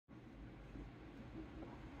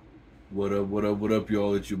What up, what up, what up,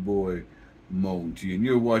 y'all? It's your boy, Moan T, and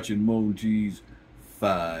you're watching Moan T's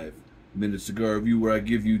 5-minute cigar review, where I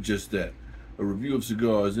give you just that, a review of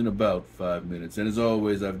cigars in about 5 minutes. And as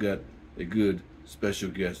always, I've got a good special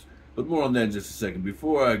guest, but more on that in just a second.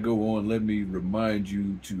 Before I go on, let me remind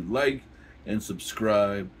you to like and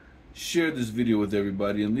subscribe, share this video with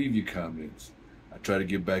everybody, and leave your comments. I try to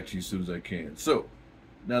get back to you as soon as I can. So,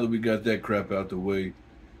 now that we got that crap out the way,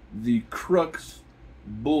 the Crux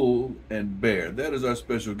Bull and Bear. That is our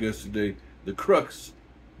special guest today, the Crux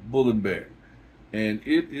Bull and Bear. And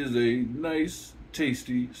it is a nice,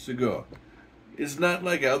 tasty cigar. It's not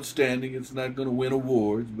like outstanding, it's not going to win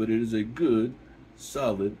awards, but it is a good,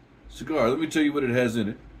 solid cigar. Let me tell you what it has in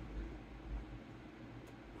it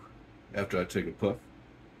after I take a puff.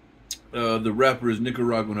 The wrapper is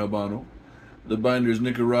Nicaraguan habano, the binder is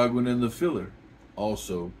Nicaraguan, and the filler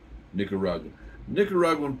also Nicaraguan.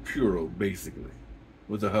 Nicaraguan puro, basically,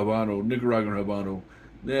 with a habano, Nicaraguan habano.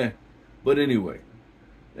 But anyway,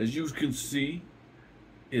 as you can see,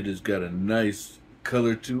 it has got a nice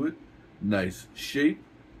color to it, nice shape.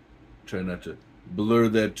 Try not to blur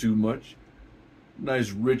that too much.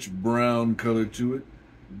 Nice rich brown color to it.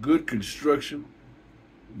 Good construction.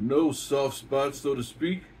 No soft spots, so to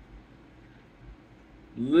speak.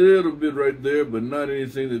 Little bit right there, but not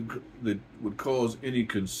anything that would cause any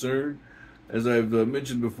concern. As I've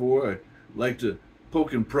mentioned before, I like to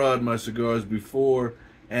poke and prod my cigars before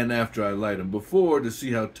and after I light them. Before, to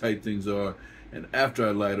see how tight things are, and after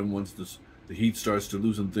I light them, once the heat starts to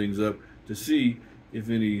loosen things up, to see if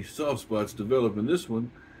any soft spots develop. In this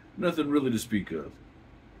one, nothing really to speak of.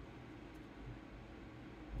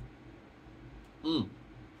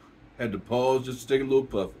 Had to pause just to take a little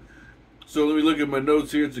puff. So let me look at my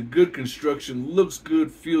notes here. It's a good construction, looks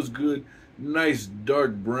good, feels good, nice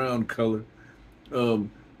dark brown color.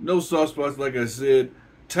 No soft spots, like I said.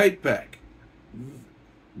 Tight pack.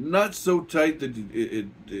 Not so tight that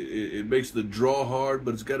it makes the draw hard,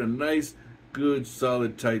 but it's got a nice, good,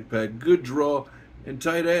 solid tight pack. Good draw and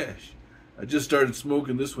tight ash. I just started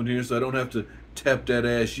smoking this one here, so I don't have to tap that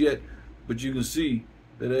ash yet. But you can see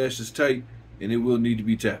that ash is tight, and it will need to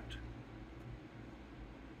be tapped.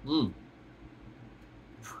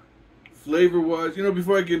 Flavor-wise,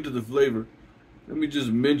 before I get into the flavor, let me just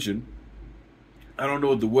mention, I don't know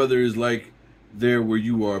what the weather is like there where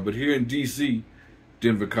you are, but here in D.C.,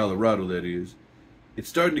 Denver, Colorado, that is, it's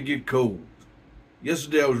starting to get cold.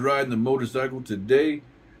 Yesterday I was riding the motorcycle. Today,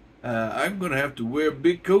 I'm going to have to wear a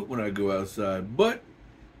big coat when I go outside. But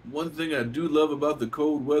one thing I do love about the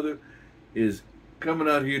cold weather is coming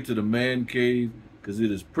out here to the man cave, because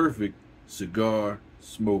it is perfect cigar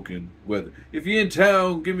smoking weather. If you're in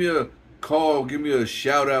town, give me a call, give me a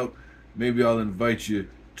shout out. Maybe I'll invite you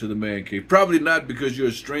to the man cave. Probably not, because you're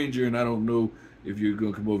a stranger and I don't know if you're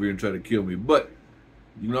going to come over here and try to kill me. But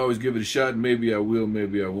you can always give it a shot. Maybe I will,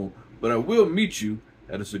 maybe I won't. But I will meet you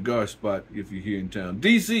at a cigar spot if you're here in town.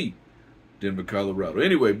 D.C., Denver, Colorado.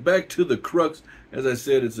 Anyway, back to the Crux. As I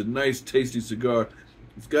said, it's a nice, tasty cigar.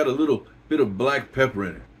 It's got a little bit of black pepper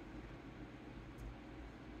in it.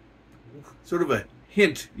 Sort of a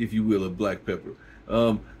hint, if you will, of black pepper.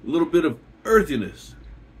 A little bit of earthiness.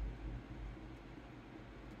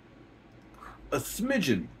 A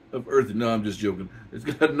smidgen of earthiness. No, I'm just joking. It's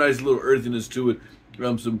got a nice little earthiness to it.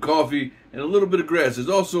 Some coffee and a little bit of grass. There's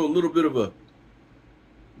also a little bit of a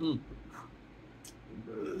in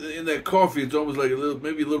that coffee. It's almost like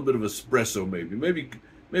maybe a little bit of espresso. Maybe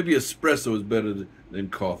espresso is better than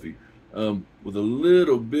coffee. With a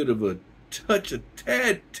little bit of a touch, a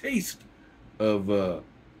tad taste of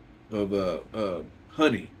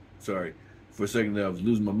honey. Sorry, for a second there I was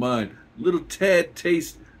losing my mind. Little tad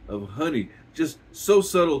taste of honey, just so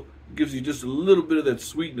subtle, gives you just a little bit of that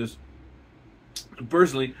sweetness.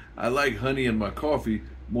 Personally, I like honey in my coffee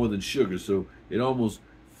more than sugar, so it almost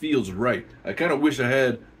feels right. I kind of wish I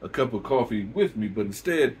had a cup of coffee with me, but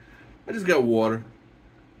instead, I just got water.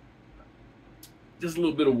 Just a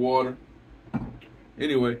little bit of water.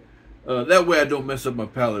 Anyway, that way I don't mess up my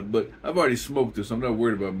palate, but I've already smoked this, so I'm not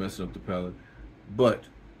worried about messing up the palate. But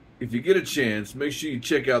if you get a chance, make sure you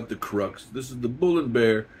check out the Crux. This is the Bull and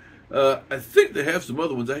Bear. I think they have some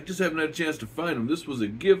other ones. I just haven't had a chance to find them. This was a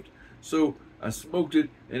gift, so I smoked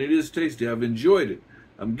it, and it is tasty. I've enjoyed it.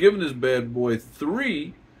 I'm giving this bad boy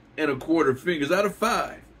 3 1/4 fingers out of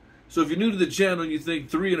 5. So if you're new to the channel and you think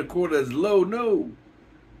 3 1/4 is low, no.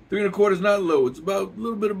 3 1/4 is not low. It's about a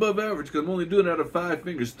little bit above average, because I'm only doing it out of 5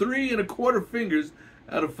 fingers. 3 1/4 fingers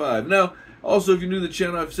out of 5. Now, also, if you're new to the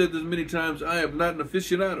channel, I've said this many times, I am not an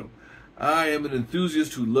aficionado. I am an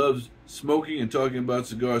enthusiast who loves smoking and talking about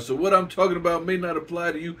cigars. So what I'm talking about may not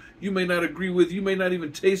apply to you. You may not agree with. You may not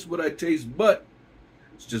even taste what I taste, but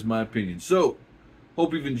it's just my opinion. So,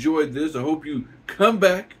 hope you've enjoyed this. I hope you come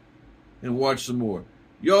back and watch some more.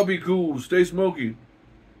 Y'all be cool. Stay smoky.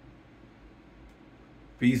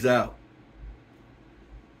 Peace out.